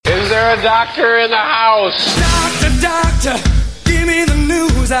a doctor in the house. Doctor, give me the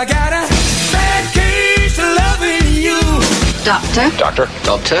news. I got a bad case of loving you. Doctor. Doctor.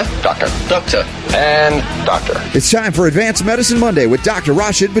 Doctor. Doctor. Doctor. And doctor. It's time for Advanced Medicine Monday with Dr.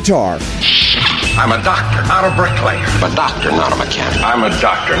 Rashid Buttar. I'm a doctor, not a bricklayer. I'm a doctor, not a mechanic. I'm a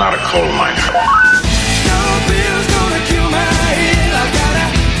doctor, not a coal miner. No pill's gonna kill my head. I got a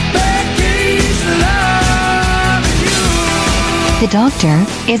bad case of loving you. The doctor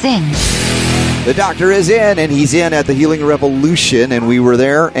is in. The doctor is in, and he's in at the Healing Revolution, and we were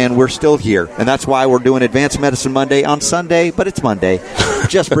there, and we're still here. And that's why we're doing Advanced Medicine Monday on Sunday, but it's Monday.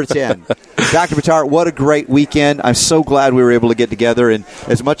 Just pretend. Dr. Buttar, what a great weekend. I'm so glad we were able to get together. And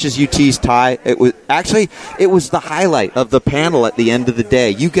as much as you teased Ty, it was the highlight of the panel at the end of the day.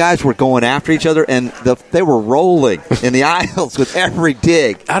 You guys were going after each other, and they were rolling in the aisles with every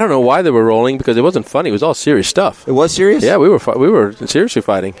dig. I don't know why they were rolling, because it wasn't funny. It was all serious stuff. It was serious? Yeah, we were seriously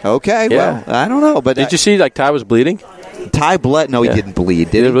fighting. Okay, yeah. Well, I don't know. But did you see, Ty was bleeding? Ty bled? No, yeah. He didn't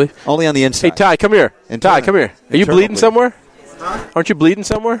bleed. Did he? Bleed? Only on the inside. Hey, Ty, come here. Ty, come here. Are you bleeding somewhere? Aren't you bleeding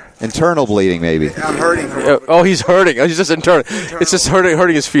somewhere? Internal bleeding, maybe. I'm hurting. Oh, he's hurting. Oh, he's just internal. It's just hurting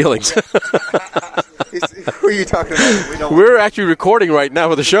his feelings. Who are you talking about? We're actually recording right now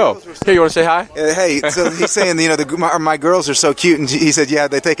with the show. Hey, you want to say hi? Hey, so he's saying, my girls are so cute, and he said, yeah,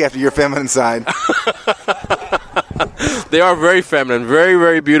 they take after your feminine side. They are very feminine, very,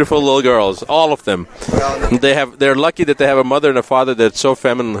 very beautiful little girls, all of them. They're lucky that they have a mother and a father that's so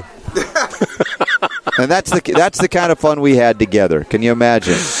feminine. And that's the kind of fun we had together. Can you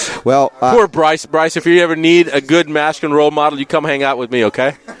imagine? Well, poor Bryce. Bryce, if you ever need a good masculine role model, you come hang out with me,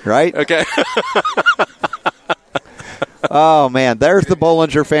 okay? Right? Okay. Oh, man, there's the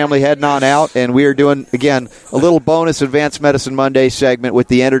Bollinger family heading on out, and we are doing, again, a little bonus Advanced Medicine Monday segment with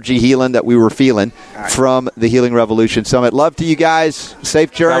the energy healing that we were feeling from the Healing Revolution Summit. Love to you guys.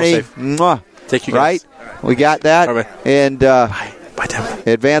 Safe journey. Safe. Mwah. Take you guys. Right? We got that. Right. And Bye, Tim.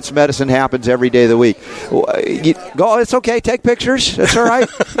 Advanced medicine happens every day of the week. It's okay. Take pictures. That's all right.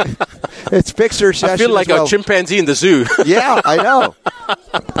 It's picture session. I feel like a chimpanzee in the zoo. Yeah, I know.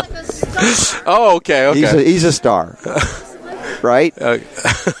 Oh, okay. He's a star. Right? But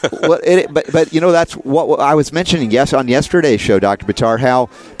that's what I was mentioning on yesterday's show, Dr. Buttar, how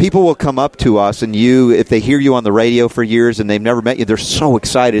people will come up to us, and if they hear you on the radio for years and they've never met you, they're so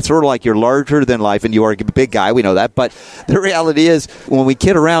excited. It's sort of like you're larger than life, and you are a big guy. We know that. But the reality is, when we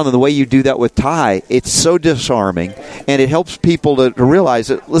kid around and the way you do that with Ty, it's so disarming, and it helps people to realize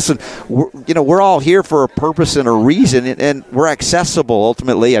that, listen, we're all here for a purpose and a reason, and we're accessible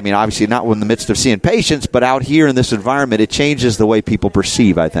ultimately. I mean, obviously not in the midst of seeing patients, but out here in this environment, it changes the way people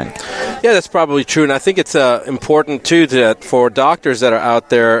perceive, I think. Yeah, that's probably true. And I think it's important, too, that for doctors that are out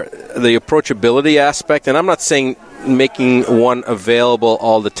there, the approachability aspect, and I'm not saying making one available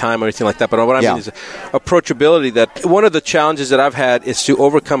all the time or anything like that, but what I mean is approachability. That one of the challenges that I've had is to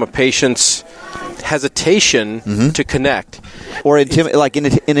overcome a patient's hesitation to connect. Or in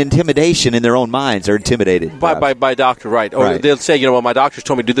intimidation in their own minds. They're intimidated. By doctor, right. Or they'll say, my doctor's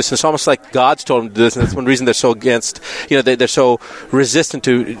told me to do this, and it's almost like God's told them to do this, and that's one reason they're so against, they're so resistant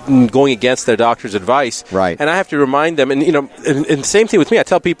to going against their doctor's advice. Right. And I have to remind them, and the same thing with me. I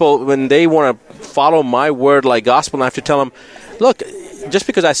tell people when they want to follow my word like gospel, and I have to tell them, look, just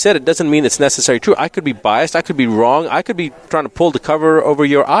because I said it doesn't mean it's necessarily true. I could be biased. I could be wrong. I could be trying to pull the cover over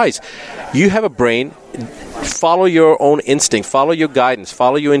your eyes. You have a brain. Follow your own instinct. Follow your guidance.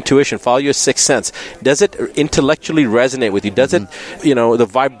 Follow your intuition. Follow your sixth sense. Does it intellectually resonate with you? Does it, the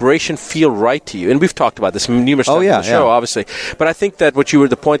vibration feel right to you? And we've talked about this numerous times on the show, obviously. But I think that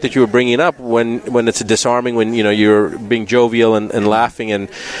the point that you were bringing up when it's disarming, when you're being jovial and laughing and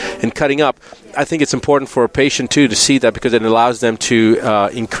cutting up, I think it's important for a patient too to see that, because it allows them to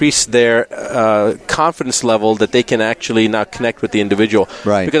increase their confidence level that they can actually now connect with the individual.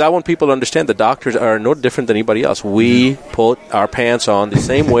 Right. Because I want people to understand that doctors are no different than anybody else. We put our pants on the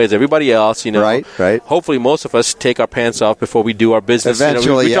same way as everybody else. Right. Hopefully, most of us take our pants off before we do our business.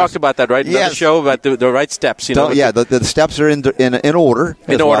 Eventually, we talked about that, right? Yes. The show about the right steps. The steps are in order.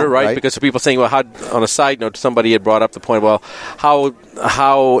 In order, right? Because people saying, well, how? On a side note, somebody had brought up the point. Well,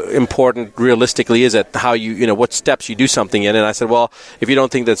 how important realistically is it? How what steps you do something in? And I said, well, if you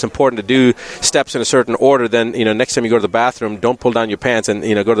don't think that's important to do steps in a certain order, then next time you go to the bathroom, don't pull down your pants and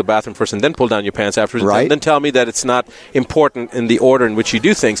go to the bathroom first and then pull down your pants afterwards. Right. Then tell me that it's not important in the order in which you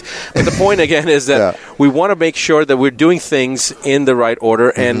do things. But the point again is that we want to make sure that we're doing things in the right order.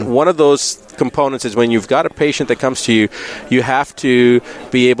 And one of those components is when you've got a patient that comes to you, you have to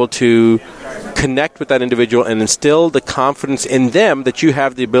be able to connect with that individual and instill the confidence in them that you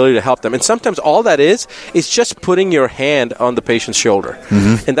have the ability to help them. And sometimes all that is just putting your hand on the patient's shoulder.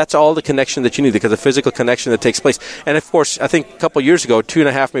 And that's all the connection that you need, because the physical connection that takes place. And of course, I think a couple years ago,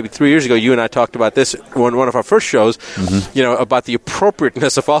 2.5, maybe 3 years ago, you and I talked about this on one of our first shows, about the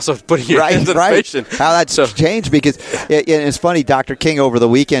appropriateness of also putting your hands on the patient. How that's changed, because it's funny, Dr. King over the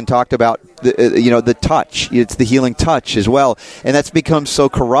weekend talked about the touch. It's the healing touch as well, and that's become so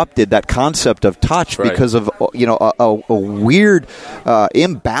corrupted, that concept of touch, because of a weird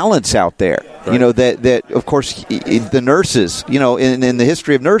imbalance out there. That of course the nurses, in the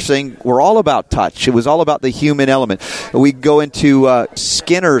history of nursing, were all about touch. It was all about the human element. We go into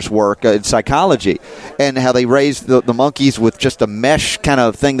Skinner's work in psychology, and how they raised the monkeys with just a mesh kind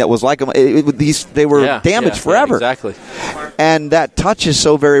of thing that was like them. They were damaged forever. Exactly. And that touch is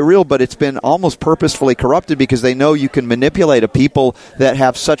so very real, but it's been almost purposefully corrupted, because they know you can manipulate a people that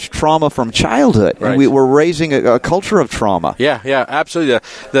have such trauma from childhood. Right. And we're raising a culture of trauma. Yeah, absolutely.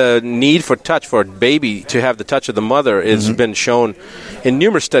 The need for touch, for a baby to have the touch of the mother, has been shown in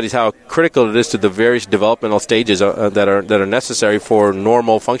numerous studies how critical it is to the various developmental stages that are necessary for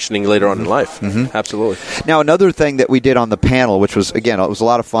normal functioning later on in life. Absolutely. Now, another thing that we did on the panel, which was, again, it was a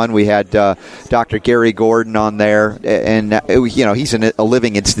lot of fun. We had Dr. Gary Gordon on there, and he's a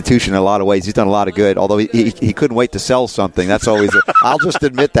living institution in a lot of ways. He's done a lot of good, although he couldn't wait to sell something. That's always I'll just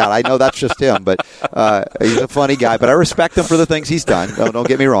admit that. I know that's just him, but he's a funny guy. But I respect him for the things he's done. Don't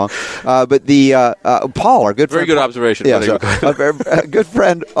get me wrong. But the Paul, our good friend. Very good observation. Yeah, a good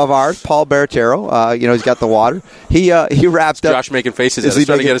friend of ours, Paul Baratero. He's got the water. He wrapped up. Josh making faces. He's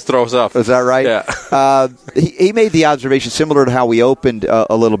trying to get his throws off. Is that right? Yeah. He made the observation similar to how we opened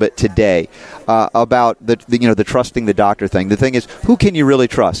a little bit today about the trusting the doctor thing. The thing is, who can you really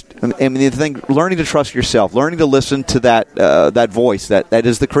trust? I mean, the thing, learning to trust yourself, learning to listen to that voice that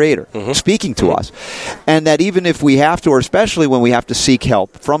is the Creator speaking to us, and that even if we have to, or especially when we have to seek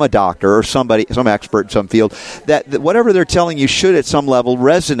help from a doctor or somebody, some expert in some field, that whatever they're telling you should at some level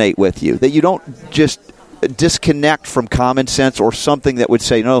resonate with you. That you don't just disconnect from common sense or something that would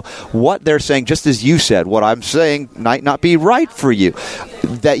say, no, what they're saying, just as you said, what I'm saying might not be right for you.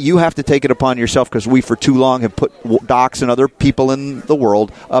 That you have to take it upon yourself, because we for too long have put docs and other people in the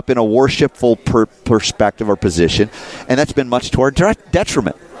world up in a worshipful perspective or position, and that's been much to our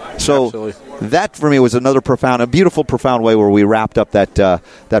detriment. So Absolutely. That for me was another beautiful, profound way where we wrapped up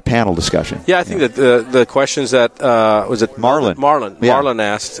that panel discussion. Yeah, I think that the questions that was it Marlon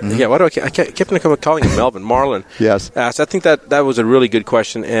asked. Yeah, why do I kept calling him Melvin? Marlon. Yes. Asked. I think that was a really good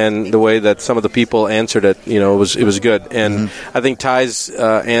question, and the way that some of the people answered it, it was good. And I think Ty's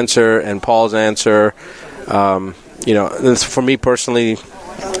answer and Paul's answer, for me personally,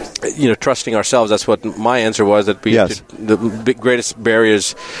 trusting ourselves. That's what my answer was. That the greatest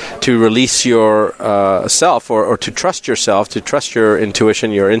barriers to release your self, or to trust yourself, to trust your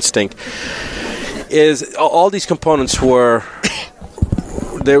intuition, your instinct, is all these components were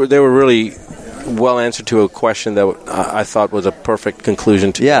they were really well answered to a question that I thought was a perfect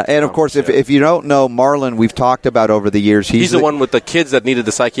conclusion to. Yeah, and of course, if you don't know Marlon, we've talked about over the years. He's the one with the kids that needed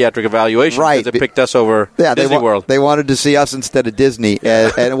the psychiatric evaluation, right? Because it picked us over Disney World. They wanted to see us instead of Disney,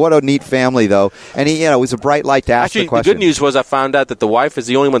 and what a neat family, though. And he, was a bright light to ask the question. The good news was I found out that the wife is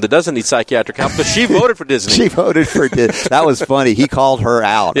the only one that doesn't need psychiatric help, because she voted for Disney. She voted for Disney. That was funny. He called her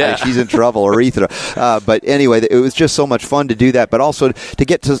out. Yeah. Right? She's in trouble, Aretha. But anyway, it was just so much fun to do that, but also to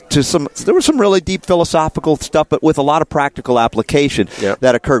get to some. There was some really deep philosophical stuff, but with a lot of practical application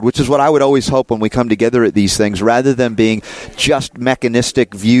that occurred, which is what I would always hope when we come together at these things, rather than being just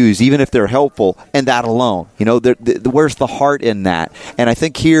mechanistic views, even if they're helpful, and that alone. Where's the heart in that? And I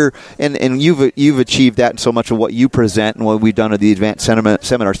think here, and you've achieved that in so much of what you present and what we've done at the Advanced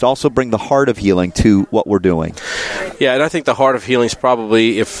Seminars, to also bring the heart of healing to what we're doing. Yeah, and I think the heart of healing is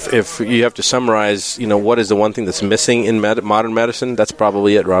probably, if you have to summarize, what is the one thing that's missing in modern medicine, that's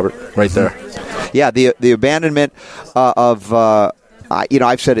probably it, Robert, right there. Yeah, the abandonment of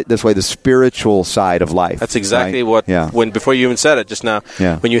I've said it this way: the spiritual side of life. That's exactly what. Yeah. When before you even said it just now,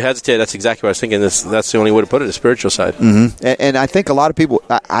 when you hesitated, that's exactly what I was thinking. That's the only way to put it: the spiritual side. Mm-hmm. And I think a lot of people.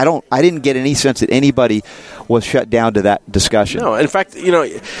 I didn't get any sense that anybody was shut down to that discussion. No, in fact,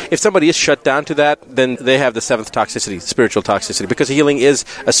 if somebody is shut down to that, then they have the seventh toxicity, spiritual toxicity, because healing is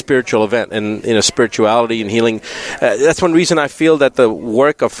a spiritual event, and spirituality and healing. That's one reason I feel that the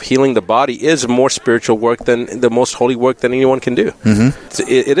work of healing the body is more spiritual work than the most holy work that anyone can do. Mm-hmm.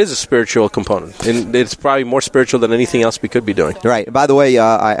 It is a spiritual component, and it's probably more spiritual than anything else we could be doing. Right. By the way,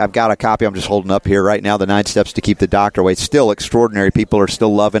 I've got a copy I'm just holding up here right now, The 9 Steps to Keep the Doctor Away. It's still extraordinary. People are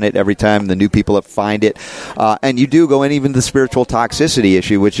still loving it every time the new people that find it. And you do go in even the spiritual toxicity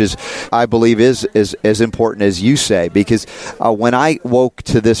issue, which is, I believe, is as important as you say, because when I woke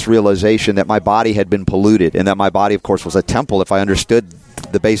to this realization that my body had been polluted, and that my body, of course, was a temple, if I understood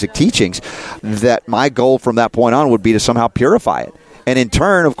the basic teachings, that my goal from that point on would be to somehow purify it. And in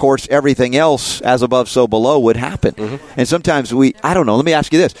turn, of course, everything else, as above, so below, would happen. And sometimes I don't know, let me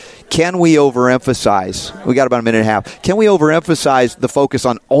ask you this. Can we overemphasize, we got about a minute and a half, can we overemphasize the focus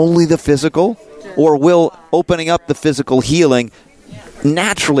on only the physical? Or will opening up the physical healing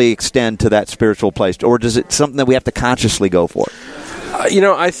naturally extend to that spiritual place? Or is it something that we have to consciously go for?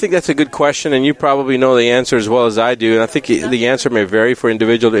 I think that's a good question, and you probably know the answer as well as I do. And I think the answer may vary for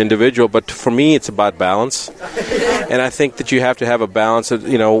individual to individual, but for me, it's about balance. And I think that you have to have a balance of,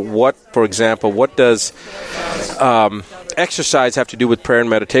 for example, what does exercise have to do with prayer and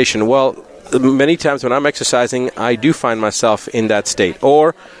meditation? Well, many times when I'm exercising, I do find myself in that state.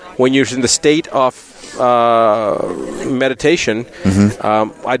 Or when you're in the state of meditation,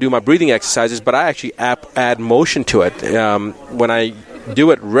 I do my breathing exercises, but I actually add motion to it. When I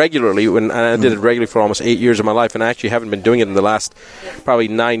do it regularly, I did it regularly for almost 8 years of my life, and I actually haven't been doing it in the last probably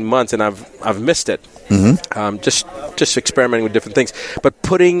 9 months, and I've missed it. Just experimenting with different things, but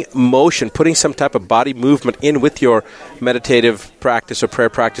putting some type of body movement in with your meditative practice or prayer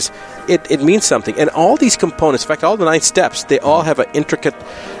practice, it means something. And all these components, in fact, all the 9 steps, they all have an intricate,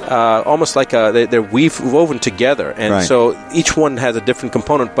 almost like they're woven together, and so each one has a different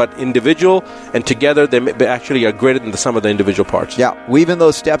component, but individual and together, they actually are greater than the sum of the individual parts. Yeah, weaving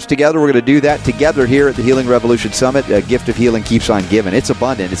those steps together, we're going to do that together here at the Healing Revolution Summit. A gift of healing keeps on giving. It's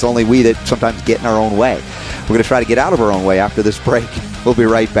abundant. It's only we that sometimes get in our own way. We're going to try to get out of our own way after this break. We'll be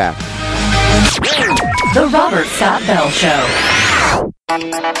right back. The Robert Scott Bell Show.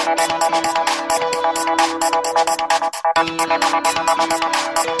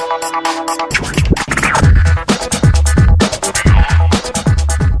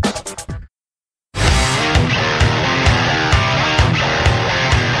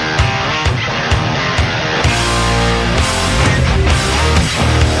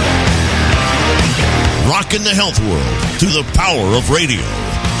 Rocking the health world through the power of radio.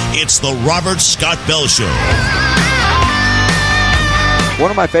 It's the Robert Scott Bell Show. One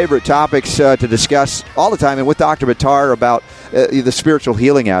of my favorite topics to discuss all the time, and with Dr. Buttar about the spiritual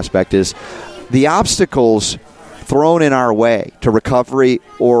healing aspect, is the obstacles thrown in our way to recovery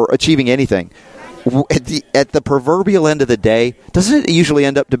or achieving anything. At the proverbial end of the day, doesn't it usually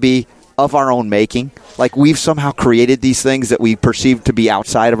end up to be of our own making? Like we've somehow created these things that we perceive to be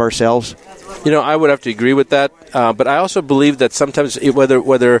outside of ourselves? I would have to agree with that, but I also believe that sometimes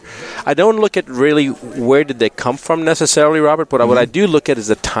whether I don't look at really where did they come from necessarily, Robert, but what I do look at is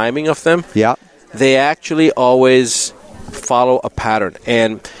the timing of them. Yeah. They actually always follow a pattern,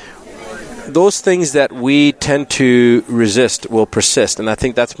 and those things that we tend to resist will persist, and I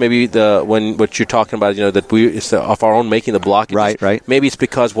think that's maybe what you're talking about. That it's of our own making, the blockage. Right. Maybe it's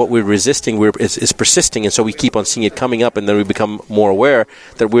because what we're resisting is persisting, and so we keep on seeing it coming up, and then we become more aware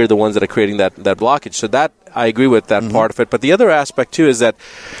that we're the ones that are creating that blockage. So that I agree with that part of it. But the other aspect too is that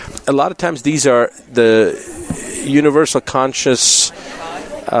a lot of times these are the universal consciousness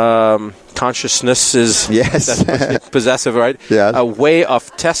is that's possessive, right? Yes. A way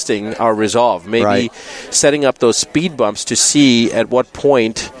of testing our resolve, maybe setting up those speed bumps to see at what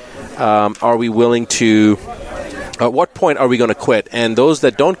point are we willing to, at what point are we going to quit? And those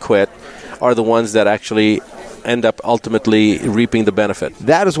that don't quit are the ones that actually end up ultimately reaping the benefit.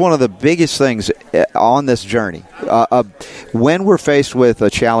 That is one of the biggest things on this journey. When we're faced with a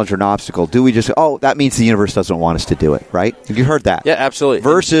challenge or an obstacle, do we just say, that means the universe doesn't want us to do it, right? Have you heard that? Yeah, absolutely.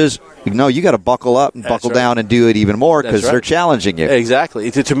 Versus, no, you got to buckle up and buckle down and do it even more because they're challenging you. Exactly.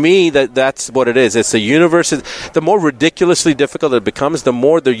 To me, that's what it is. It's the universe. The more ridiculously difficult it becomes, the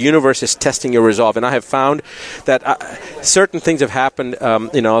more the universe is testing your resolve. And I have found that certain things have happened.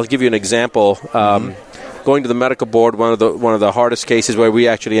 I'll give you an example. Going to the medical board, one of the hardest cases where we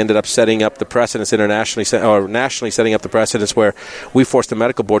actually ended up setting up the precedents nationally setting up the precedents where we forced the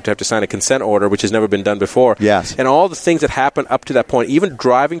medical board to have to sign a consent order, which has never been done before. Yes. And all the things that happened up to that point, even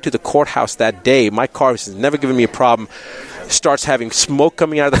driving to the courthouse that day, my car has never given me a problem. starts having smoke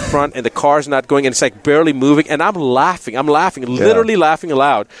coming out of the front, and the car's not going, and it's like barely moving, and I'm laughing, literally laughing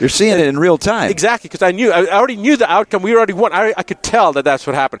aloud. You're seeing it in real time. Exactly, because I already knew the outcome. We already won. I could tell that that's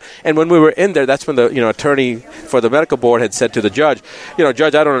what happened. And when we were in there, that's when the attorney for the medical board had said to the judge,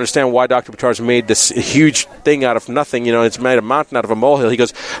 Judge, I don't understand why Dr. Buttar's made this huge thing out of nothing. It's made a mountain out of a molehill. He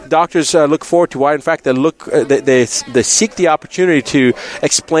goes, doctors look forward to why, in fact, they seek the opportunity to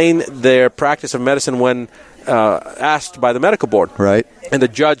explain their practice of medicine when asked by the medical board. Right. And the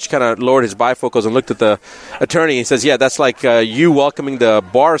judge kind of lowered his bifocals and looked at the attorney and says, yeah, that's like you welcoming the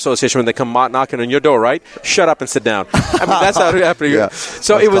bar association when they come knocking on your door, right? Shut up and sit down. I mean, that's how it happened. Yeah,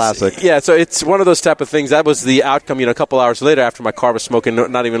 so it was classic. Yeah, so it's one of those type of things. That was the outcome, a couple hours later after my car was smoking,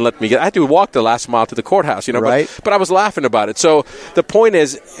 not even letting me get. I had to walk the last mile to the courthouse, right. But I was laughing about it. So the point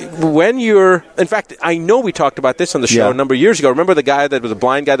is, when you're, in fact, I know we talked about this on the show a number of years ago. Remember the guy that was a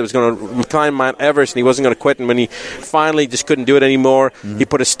blind guy that was going to climb Mount Everest and he wasn't going to quit, and when he finally just couldn't do it anymore, he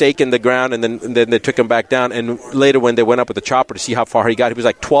put a stake in the ground, and then they took him back down. And later, when they went up with the chopper to see how far he got, he was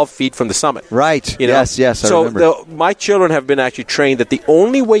like 12 feet from the summit. Right. Yes, I remember. So my children have been actually trained that the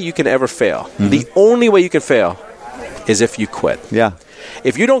only way you can ever fail, the only way you can fail, is if you quit. Yeah.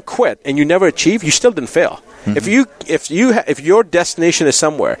 If you don't quit and you never achieve, you still didn't fail. If your destination is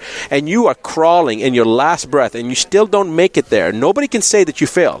somewhere and you are crawling in your last breath and you still don't make it there, nobody can say that you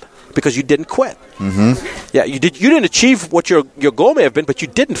failed. Because you didn't quit. Yeah, you didn't achieve what your goal may have been, but you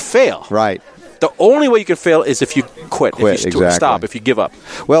didn't fail. Right. The only way you can fail is if you quit, if you exactly. stop, if you give up.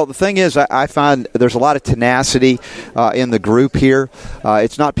 Well, the thing is, I find there's a lot of tenacity in the group here.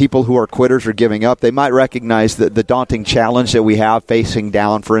 It's not people who are quitters or giving up. They might recognize the daunting challenge that we have facing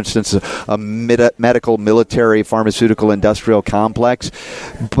down, for instance, a medical, military, pharmaceutical, industrial complex.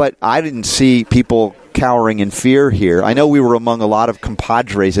 But I didn't see people cowering in fear here. I know we were among a lot of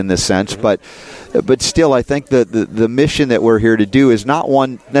compadres in this sense, but still, I think the mission that we're here to do is not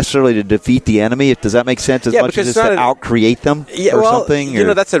one necessarily to defeat the enemy. Does that make sense? As much as it's to out-create them or something?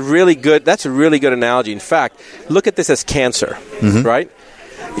 That's a really good analogy. In fact, look at this as cancer, right?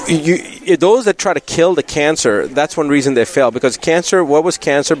 Those that try to kill the cancer, that's one reason they fail. Because cancer, what was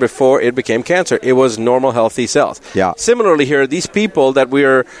cancer before it became cancer? It was normal, healthy cells. Yeah. Similarly here, these people that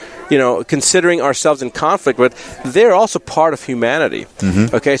we're considering ourselves in conflict with, they're also part of humanity.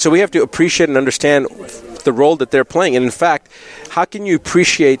 Okay, so we have to appreciate and understand the role that they're playing. And in fact, how can you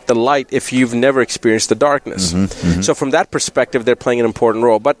appreciate the light if you've never experienced the darkness? So from that perspective, they're playing an important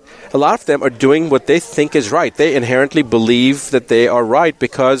role. But a lot of them are doing what they think is right. They inherently believe that they are right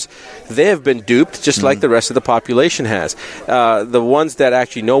because they have been duped just like the rest of the population has. The ones that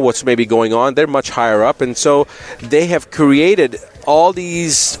actually know what's maybe going on, they're much higher up. And so they have created all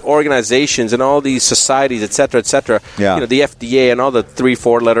these organizations and all these societies, et cetera, the FDA and all the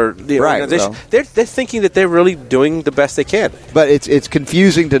 3-4 letter organizations, they're thinking that they're really doing the best they can. But it's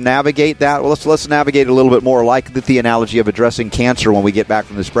confusing to navigate that. Well, let's navigate it a little bit more, like the analogy of addressing cancer when we get back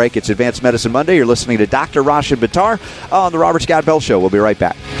from this break. It's Advanced Medicine Monday. You're listening to Dr. Rashid Buttar on the Robert Scott Bell Show. We'll be right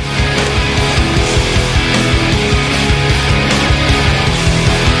back.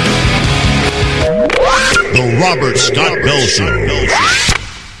 The Robert Scott Bell Show.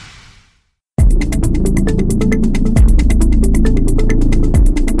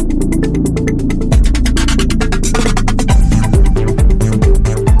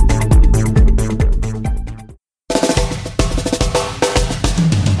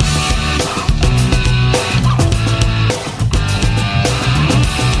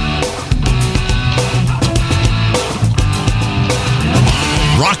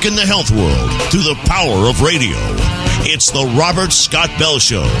 In the health world through the power of radio. It's the Robert Scott Bell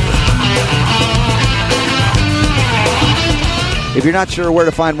Show. If you're not sure where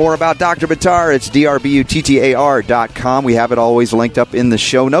to find more about Dr. Buttar, it's drbuttar.com. We have it always linked up in the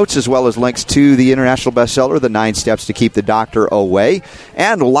show notes, as well as links to the international bestseller, The 9 Steps to Keep the Doctor Away,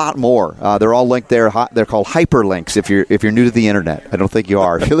 and a lot more. They're all linked there. They're called hyperlinks if you're new to the internet. I don't think you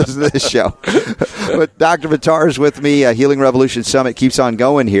are if you listen to this show. But Dr. Buttar is with me. Healing Revolution Summit keeps on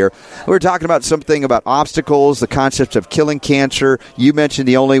going here. We're talking about something about obstacles, the concepts of killing cancer. You mentioned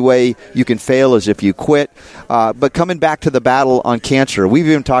the only way you can fail is if you quit. But coming back to the battle on cancer, we've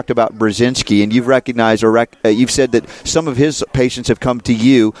even talked about Brzezinski, and you've recognized you've said that some of his patients have come to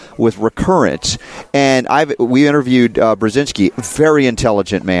you with recurrence. And we interviewed Brzezinski, very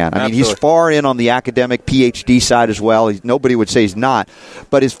intelligent man. I mean, he's far in on the academic PhD side as well. Nobody would say he's not,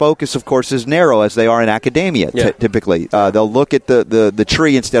 but his focus, of course, is narrow, as they are in academia. Typically, they'll look at the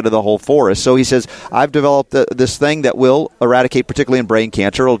tree instead of the whole forest. So he says, I've developed this thing that will eradicate, particularly in brain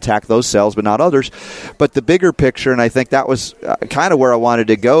cancer. It'll attack those cells, but not others. But the bigger picture, and I think that was kind of where I wanted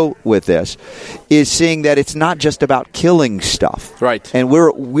to go with this, is seeing that it's not just about killing stuff. Right. And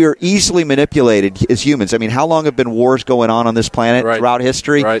we're easily manipulated as humans. I mean, how long have been wars going on this planet throughout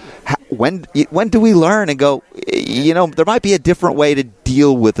history? Right. When do we learn and go, there might be a different way to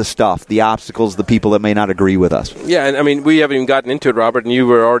deal with the stuff, the obstacles, the people that may not agree with us? Yeah, and I mean, we haven't even gotten into it, Robert, and you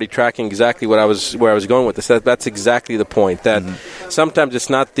were already tracking exactly where I was going with this. That's exactly the point, that sometimes it's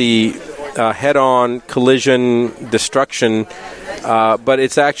not the head-on collision destruction, but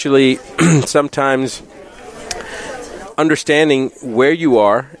it's actually sometimes understanding where you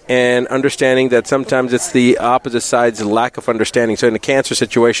are and understanding that sometimes it's the opposite side's lack of understanding. So in a cancer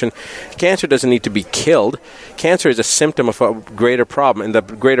situation, cancer doesn't need to be killed. Cancer is a symptom of a greater problem, and the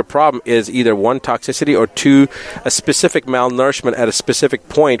greater problem is either one, toxicity, or two, a specific malnourishment at a specific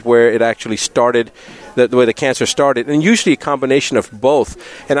point where it actually started, the way the cancer started, and usually a combination of both.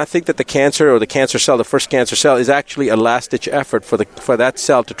 And I think that the cancer, or the cancer cell, the first cancer cell, is actually a last-ditch effort for that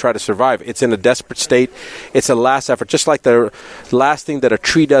cell to try to survive. It's in a desperate state. It's a last effort. Just like the last thing that a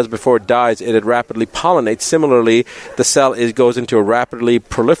tree does before it dies, it rapidly pollinates. Similarly, the cell goes into a rapidly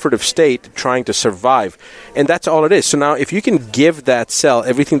proliferative state trying to survive. And that's all it is. So now, if you can give that cell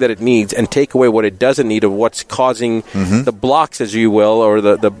everything that it needs and take away what it doesn't need, of what's causing the blocks, as you will, or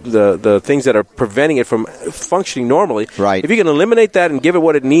the things that are preventing it from functioning normally, right. If you can eliminate that and give it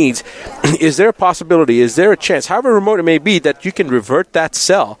what it needs, is there a possibility, is there a chance, however remote it may be, that you can revert that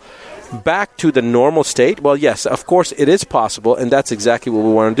cell back to the normal state? Well, yes, of course it is possible, and that's exactly what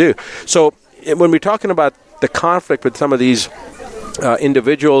we want to do. So when we're talking about the conflict with some of these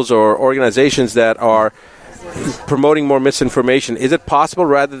individuals or organizations that are promoting more misinformation, is it possible,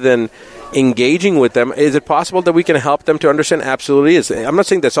 rather than engaging with them, is it possible that we can help them to understand? Absolutely is. I'm not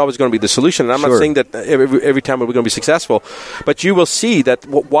saying that's always going to be the solution, and I'm not saying that every time we're going to be successful, but you will see that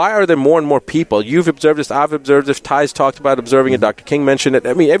why are there more and more people? You've observed this, I've observed this, Ty's talked about observing it, Dr. King mentioned it.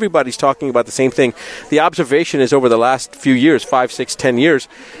 I mean, everybody's talking about the same thing. The observation is over the last few years, 5, 6, 10 years,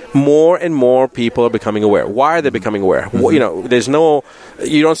 more and more people are becoming aware. Why are they becoming aware? Well, you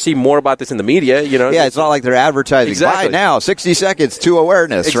don't see more about this in the media. Yeah, it's not like they're advertising. Exactly. Buy now, 60 seconds to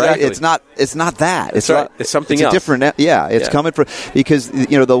awareness, exactly. right? It's not that. It's something else. Different. Yeah, it's coming from, because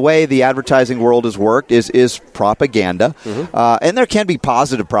the way the advertising world has worked is propaganda, and there can be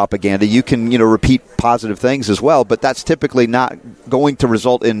positive propaganda. You can repeat positive things as well, but that's typically not going to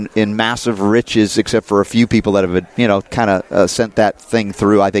result in massive riches, except for a few people that have kind of sent that thing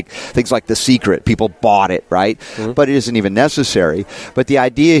through. I think things like The Secret, people bought it, right? But it isn't even necessary. But the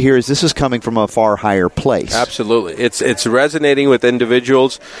idea here is this is coming from a far higher place. Absolutely, it's resonating with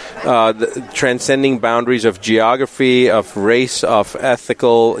individuals. Transcending boundaries of geography, of race, of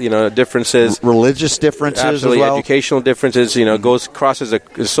ethical, differences, religious differences, absolutely, as well. Educational differences. Crosses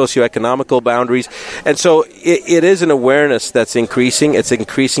socioeconomical boundaries, and so it is an awareness that's increasing. It's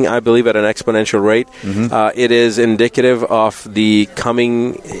increasing, I believe, at an exponential rate. It is indicative of the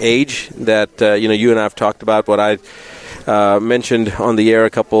coming age that you and I have talked about. What I mentioned on the air a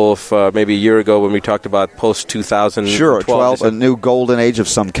couple of maybe a year ago when we talked about post-2012. Sure, 12, a new golden age of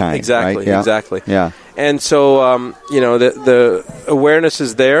some kind. Exactly, right? Yeah. Exactly. Yeah. And so, the awareness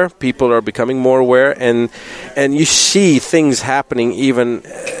is there. People are becoming more aware, and you see things happening, even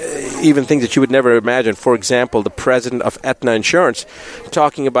things that you would never imagine. For example, the president of Aetna Insurance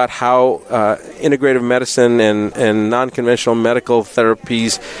talking about how integrative medicine and non-conventional medical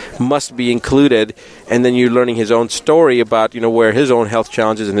therapies must be included, and then you're learning his own story about where his own health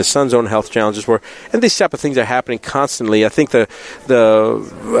challenges and his son's own health challenges were, and these type of things are happening constantly. I think the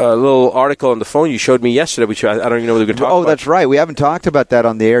little article on the phone you showed me yesterday, which I don't even know whether we're going to talk about. Oh, that's right. We haven't talked about that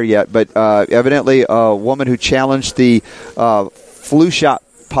on the air yet, but evidently a woman who challenged the flu shot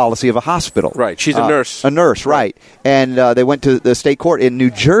policy of a hospital. Right. She's a nurse. A nurse, right. And they went to the state court in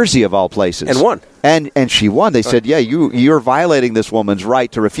New Jersey, of all places. And won. And she won. They said, you're violating this woman's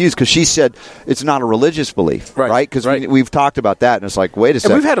right to refuse, because she said it's not a religious belief, right? Because we've talked about that, and it's like, wait a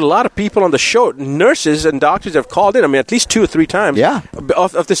second. And we've had a lot of people on the show, nurses and doctors have called in, at least 2 or 3 times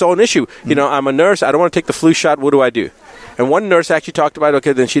of this own issue. I'm a nurse. I don't want to take the flu shot. What do I do? And one nurse actually talked about,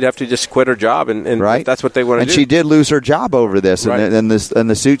 okay, then she'd have to just quit her job, and if that's what they want to do. And she did lose her job over this, and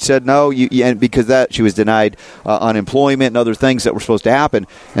the suit said no, and because she was denied unemployment and other things that were supposed to happen,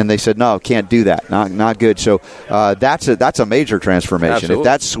 and they said no, can't do that, not good. So that's a major transformation. Absolutely. If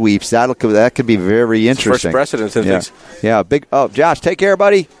that sweeps, that could be very interesting. First precedence and things. Yeah, big. Oh, Josh, take care,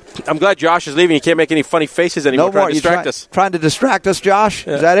 buddy. I'm glad Josh is leaving. He can't make any funny faces anymore. No more. Trying to distract us. Trying to distract us, Josh.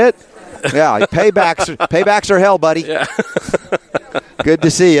 Yeah. Is that it? Yeah, paybacks are hell, buddy. Yeah. Good to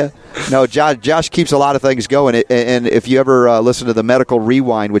see you. No, Josh keeps a lot of things going. And if you ever listen to the Medical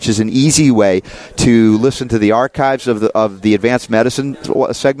Rewind, which is an easy way to listen to the archives of the advanced medicine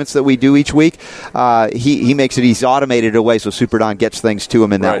segments that we do each week, he makes it easy, automated away, so Super Don gets things to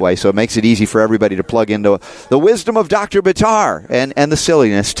him in that way. So it makes it easy for everybody to plug into the wisdom of Dr. Bitar and the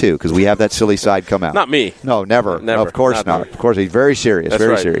silliness, too, because we have that silly side come out. Not me. No, never. No, of course not. Of course, he's very serious. That's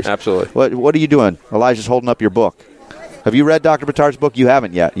very right. serious. Absolutely. What are you doing? Elijah's holding up your book. Have you read Dr. Bitar's book? You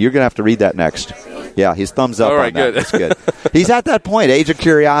haven't yet. You're going to have to read that next. Yeah, he's thumbs up All right, on that. good. That's good. He's at that point, age of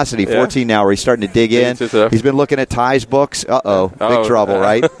curiosity, 14 now, where he's starting to dig in. He's been looking at Ty's books. Big trouble,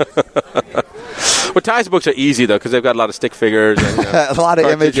 right? Well, Ty's books are easy, though, because they've got a lot of stick figures. And, a lot of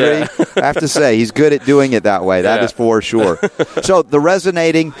imagery. Yeah. I have to say, he's good at doing it that way. That is for sure. So the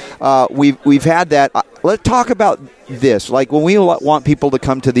resonating, we've had that. Let's talk about this. Like when we want people to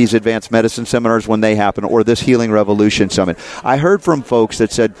come to these advanced medicine seminars when they happen, or this Healing Revolution Summit, I heard from folks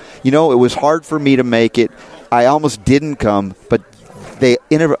that said, it was hard for me to make it. I almost didn't come, but they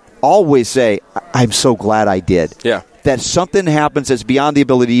always say, I'm so glad I did. Yeah. That something happens that's beyond the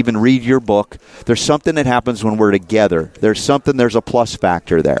ability to even read your book. There's something that happens when we're together. There's a plus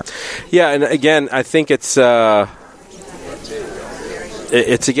factor there. Yeah, and again, I think it's again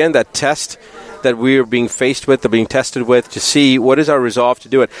that test that we're being faced with, or being tested with, to see what is our resolve to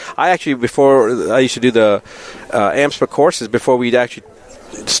do it. I actually, before I used to do the AMSPA courses, before we'd actually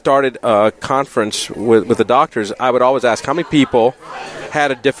started a conference with the doctors, I would always ask how many people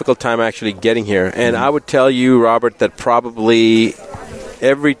had a difficult time actually getting here. And I would tell you, Robert, that probably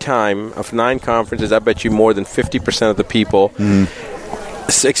every time of 9 conferences, I bet you more than 50% of the people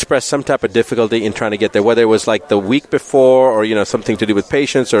expressed some type of difficulty in trying to get there, whether it was like the week before, or something to do with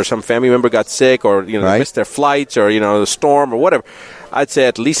patients, or some family member got sick, or missed their flights, or the storm, or whatever. I'd say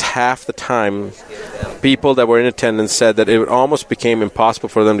at least half the time, people that were in attendance said that it almost became impossible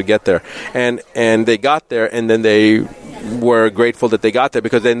for them to get there, and they got there, and then they were grateful that they got there,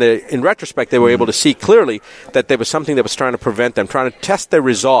 because then in retrospect they were able to see clearly that there was something that was trying to prevent them, trying to test their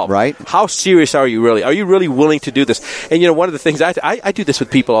resolve. Right. How serious are you really? Are you really willing to do this? And one of the things I do this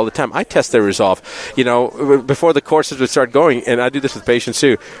with people all the time. I test their resolve. Before the courses would start going, and I do this with patients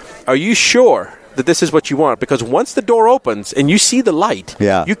too. Are you sure that this is what you want? Because once the door opens and you see the light,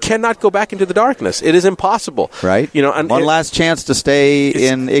 you cannot go back into the darkness. It is impossible. Right. And one last chance to stay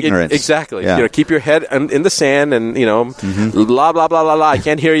in ignorance. Exactly. Yeah. Keep your head in the sand, and blah blah blah blah blah. I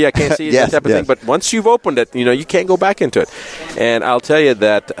can't hear you. I can't see you. That type of thing. But once you've opened it, you can't go back into it. And I'll tell you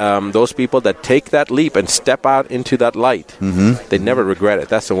that those people that take that leap and step out into that light, they never regret it.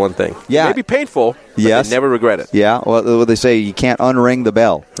 That's the one thing. Yeah. It may be painful, but they never regret it. Yeah. Well, they say you can't unring the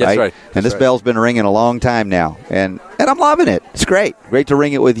bell. That's right. And this bell's been ringing a long time now, and I'm loving it. It's great to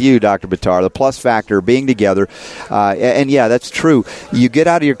ring it with you, Dr. Bitar. The plus factor, being together, and that's true. You get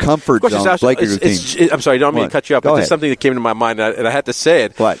out of your comfort zone. I'm sorry, I don't mean to cut you off, but there's something that came into my mind, and I had to say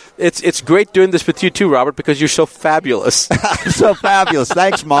it. What? It's great doing this with you too, Robert, because you're so fabulous. So fabulous.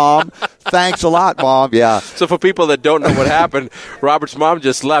 Thanks, Mom. Thanks a lot, Mom. Yeah. So for people that don't know what happened, Robert's mom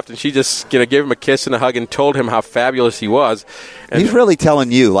just left, and she just gave him a kiss and a hug and told him how fabulous he was. And he's really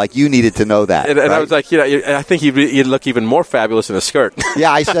telling you, like, you needed to know that. And I was like, I think you'd look even more fabulous in a skirt.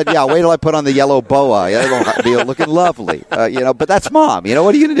 Yeah, I said, wait till I put on the yellow boa. It'll be looking lovely. But that's Mom.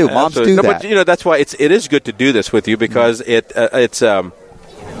 What are you going to do? Moms do that. But, that's why it is good to do this with you, because it's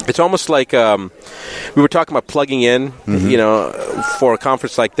almost like we were talking about plugging in, for a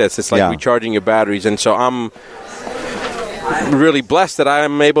conference like this. It's like recharging your batteries. And so I'm really blessed that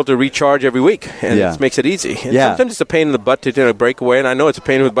I'm able to recharge every week, and it makes it easy. And sometimes it's a pain in the butt to break away, and I know it's a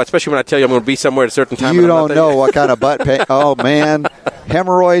pain in the butt, especially when I tell you I'm going to be somewhere at a certain time. You don't know what kind of butt pain. Oh, man.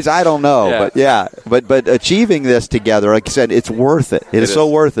 Hemorrhoids, I don't know. But achieving this together, like I said, it's worth it. It is so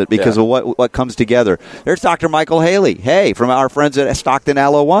worth it because of what comes together. There's Dr. Michael Haley, from our friends at Stockton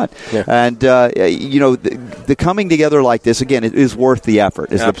Aloe One. Yeah. And, the coming together like this, again, it is worth the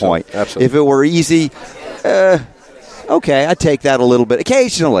effort, is the point. Absolutely. If it were easy, okay, I take that a little bit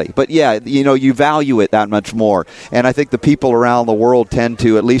occasionally, but you value it that much more. And I think the people around the world tend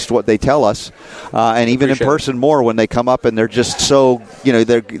to, at least what they tell us, and even in person more, when they come up and they're just so,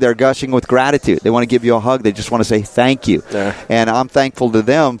 they're gushing with gratitude. They want to give you a hug. They just want to say thank you. Yeah. And I'm thankful to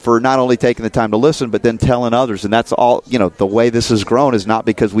them for not only taking the time to listen, but then telling others. And that's all, the way this has grown is not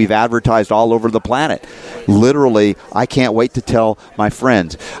because we've advertised all over the planet. Literally, I can't wait to tell my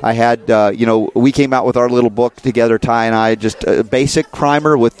friends. I had, we came out with our little book together, Ty guy and I, just a basic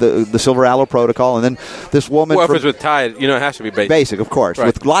primer with the Silver Aloe protocol, and then this woman. Well, if it's with Tide, it has to be basic. Basic, of course, right.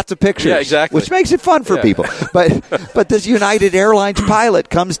 with lots of pictures. Yeah, exactly. Which makes it fun for people. But this United Airlines pilot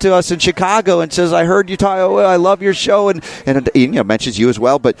comes to us in Chicago and says, "I heard you talk. Oh, I love your show," and mentions you as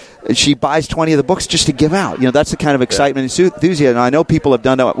well. But she buys 20 of the books just to give out. That's the kind of excitement and enthusiasm. And I know people have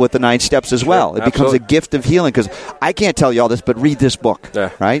done that with the 9 Steps as well. It becomes a gift of healing, because I can't tell you all this, but read this book.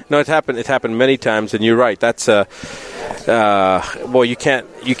 Yeah. Right? No, it happened many times, and you're right. That's you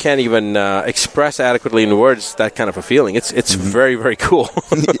can't even express adequately in words that kind of a feeling. It's very, very cool.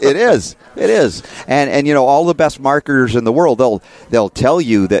 It is. And all the best marketers in the world, they'll tell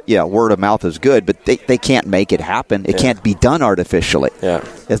you that word of mouth is good, but they can't make it happen. It can't be done artificially. Yeah.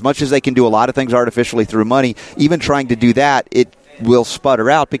 As much as they can do a lot of things artificially through money, even trying to do that, it will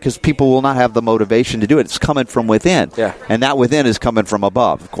sputter out because people will not have the motivation to do it. It's coming from within. Yeah. And that within is coming from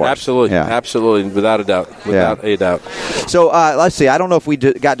above, of course. Absolutely. Yeah. Absolutely. Without a doubt. Without a doubt. So let's see. I don't know if we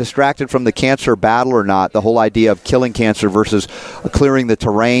got distracted from the cancer battle or not, the whole idea of killing cancer versus clearing the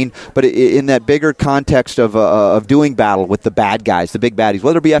terrain. But in that bigger context of doing battle with the bad guys, the big baddies,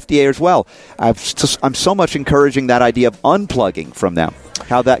 whether it be FDA as well, I'm so much encouraging that idea of unplugging from them.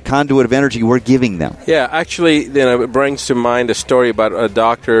 How that conduit of energy we're giving them. Yeah, actually, it brings to mind a story about a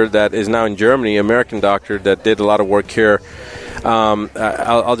doctor that is now in Germany, an American doctor that did a lot of work here.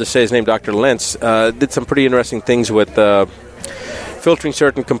 I'll just say his name, Dr. Lentz, did some pretty interesting things with filtering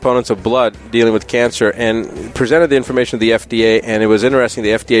certain components of blood dealing with cancer, and presented the information to the FDA, and it was interesting.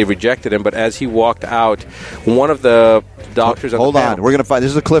 The FDA rejected him, but as he walked out, one of the doctors Hold on. We're going to find... This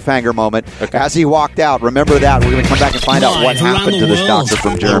is a cliffhanger moment. Okay. As he walked out, remember that. We're going to come back and find out what happened to this doctor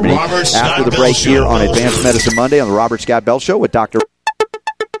from Germany after the break here on Advanced Medicine Monday on the Robert Scott Bell Show with Dr.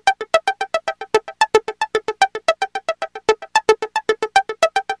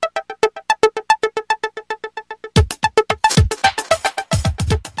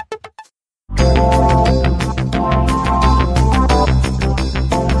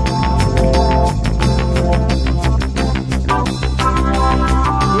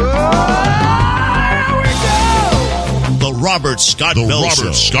 Robert Scott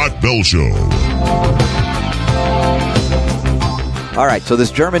Bell Show. All right, so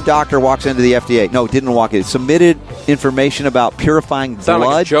this German doctor walks into the FDA. No, didn't walk in. Submitted information about purifying blood. Sounded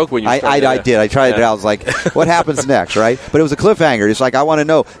like a joke when you started. I did. I tried it out. I was like, what happens next, right? But it was a cliffhanger. It's like, I want to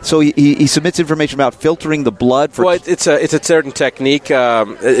know. So he submits information about filtering the blood for... Well, it's a certain technique.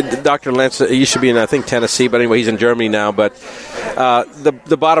 Dr. Lentz, he used to be in, I think, Tennessee, but anyway, he's in Germany now. But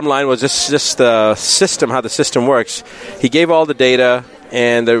the bottom line was just the system, how the system works. He gave all the data,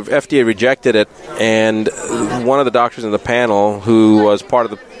 and the FDA rejected it, and one of the doctors in the panel, who was part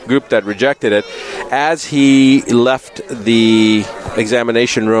of the group that rejected it, as he left the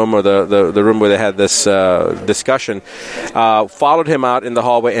examination room, or the room where they had this discussion, followed him out in the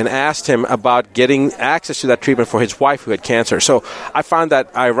hallway and asked him about getting access to that treatment for his wife who had cancer. So I found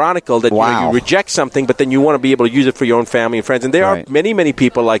that ironical that you reject something, but then you want to be able to use it for your own family and friends. And there are many, many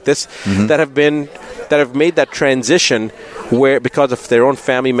people like this that have made that transition where, because of their own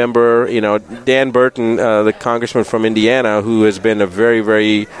family member, Dan Burton, the congressman from Indiana, who has been a very,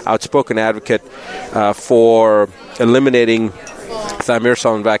 very outspoken advocate for eliminating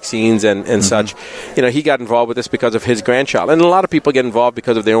thimerosal vaccines and such. He got involved with this because of his grandchild. And a lot of people get involved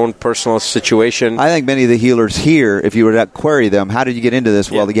because of their own personal situation. I think many of the healers here, if you were to query them, how did you get into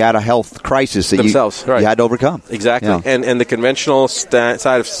this? Well, you had a health crisis that you had to overcome. Exactly. Yeah. And the conventional side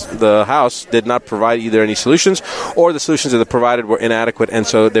of the House did not provide either any solutions, or the solutions that they provided were inadequate, and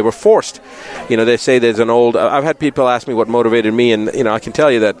so they were forced. They say there's an old... I've had people ask me what motivated me, and I can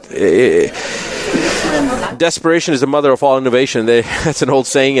tell you that... desperation is the mother of all innovation. That's an old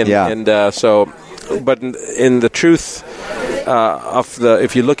saying, but in the truth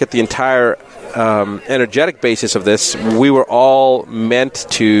if you look at the entire energetic basis of this, we were all meant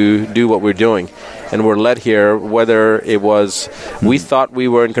to do what we're doing, and we're led here, whether it was we thought we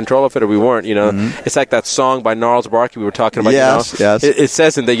were in control of it or we weren't. It's like that song by Gnarls Barkley we were talking about. Yes. It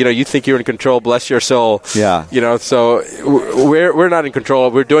says in that you think you're in control, bless your soul. Yeah. So we're not in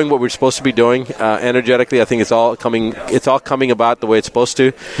control. We're doing what we're supposed to be doing energetically. I think it's all coming about the way it's supposed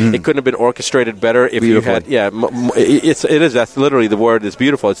to. It couldn't have been orchestrated better if beautiful. You had. It is. That's literally the word. It's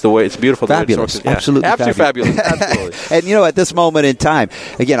beautiful. It's beautiful. Fabulous. Absolutely fabulous. Absolutely. And at this moment in time,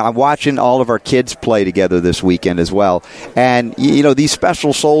 again, I'm watching all of our kids play together this weekend as well. And these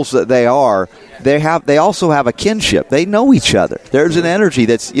special souls that they are, they also have a kinship. They know each other. There's an energy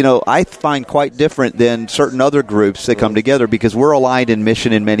that's, I find quite different than certain other groups that come together because we're aligned in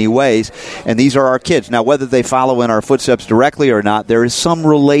mission in many ways, and these are our kids. Now, whether they follow in our footsteps directly or not, there is some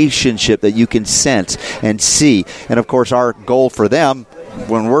relationship that you can sense and see. And, of course, our goal for them,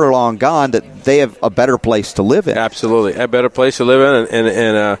 when we're long gone, that they have a better place to live in. Absolutely, a better place to live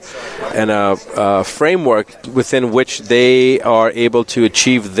in, and a framework within which they are able to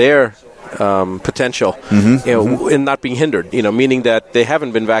achieve their potential, in not being hindered. Meaning that they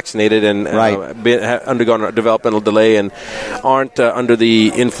haven't been vaccinated and undergone a developmental delay and aren't under the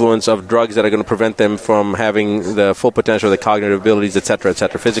influence of drugs that are going to prevent them from having the full potential of the cognitive abilities, et cetera,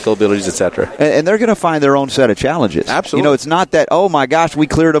 physical abilities, et cetera. And they're going to find their own set of challenges. Absolutely. It's not that, oh my gosh, we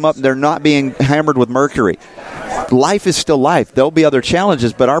cleared them up. They're not being hammered with mercury. Life is still life. There'll be other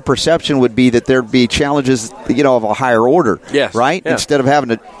challenges, but our perception would be that there'd be challenges, of a higher order. Yes. Right? Yeah. Instead of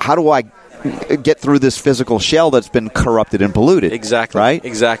having to, how do I get through this physical shell that's been corrupted and polluted? Exactly. Right?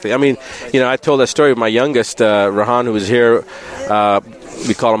 Exactly. I mean, I told that story of my youngest, Rahan, who was here.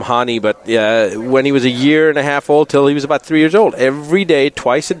 We call him Hani, but when he was a year and a half old till he was about 3 years old, every day,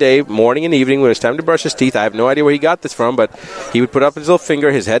 twice a day, morning and evening, when it was time to brush his teeth, I have no idea where he got this from, but he would put up his little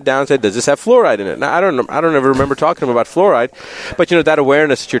finger, his head down, and say, "Does this have fluoride in it?" Now, I don't ever remember talking to him about fluoride, but that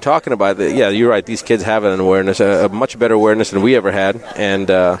awareness that you're talking about, you're right. These kids have an awareness, a much better awareness than we ever had, and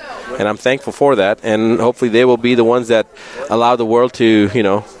I'm thankful for that. And hopefully, they will be the ones that allow the world to,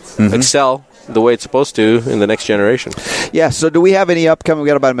 excel the way it's supposed to in the next generation. Yeah, so do we have any upcoming, we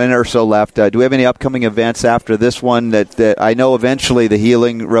got about a minute or so left, do we have any upcoming events after this one that I know eventually the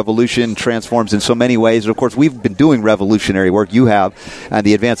healing revolution transforms in so many ways? Of course, we've been doing revolutionary work, you have, and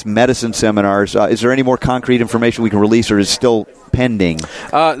the advanced medicine seminars. Is there any more concrete information we can release, or is it still pending?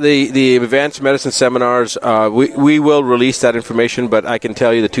 The advanced medicine seminars, we will release that information, but I can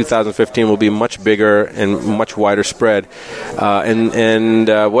tell you that 2015 will be much bigger and much wider spread. And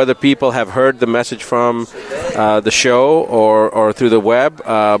whether people have heard the message from the show or through the web,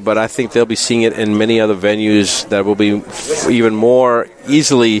 but I think they'll be seeing it in many other venues that will be even more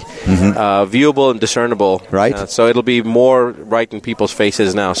easily viewable and discernible. Right. So it'll be more right in people's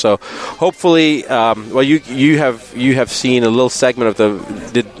faces now. So hopefully, you have seen a little segment of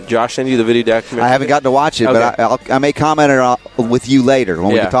the. Did Josh send you the video documentary? I haven't gotten to watch it, okay. but I may comment on it with you later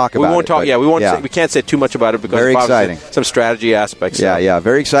when we can talk about it. We won't talk. We won't. Say, we can't say too much about it because very exciting. Some strategy aspects. Yeah,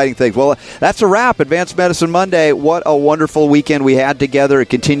 very exciting things. Well, that's a wrap. Advanced Medicine Monday. What a wonderful weekend we had together. It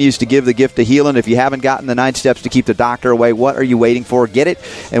continues to give the gift of healing. If you haven't gotten the 9 steps to keep the doctor away, what are you waiting for? Get it.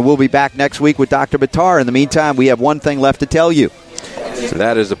 And we'll be back next week with Dr. Buttar. In the meantime, we have one thing left to tell you.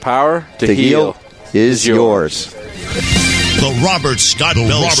 That is the power to heal is yours. The Robert Scott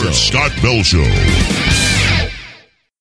Bell Show.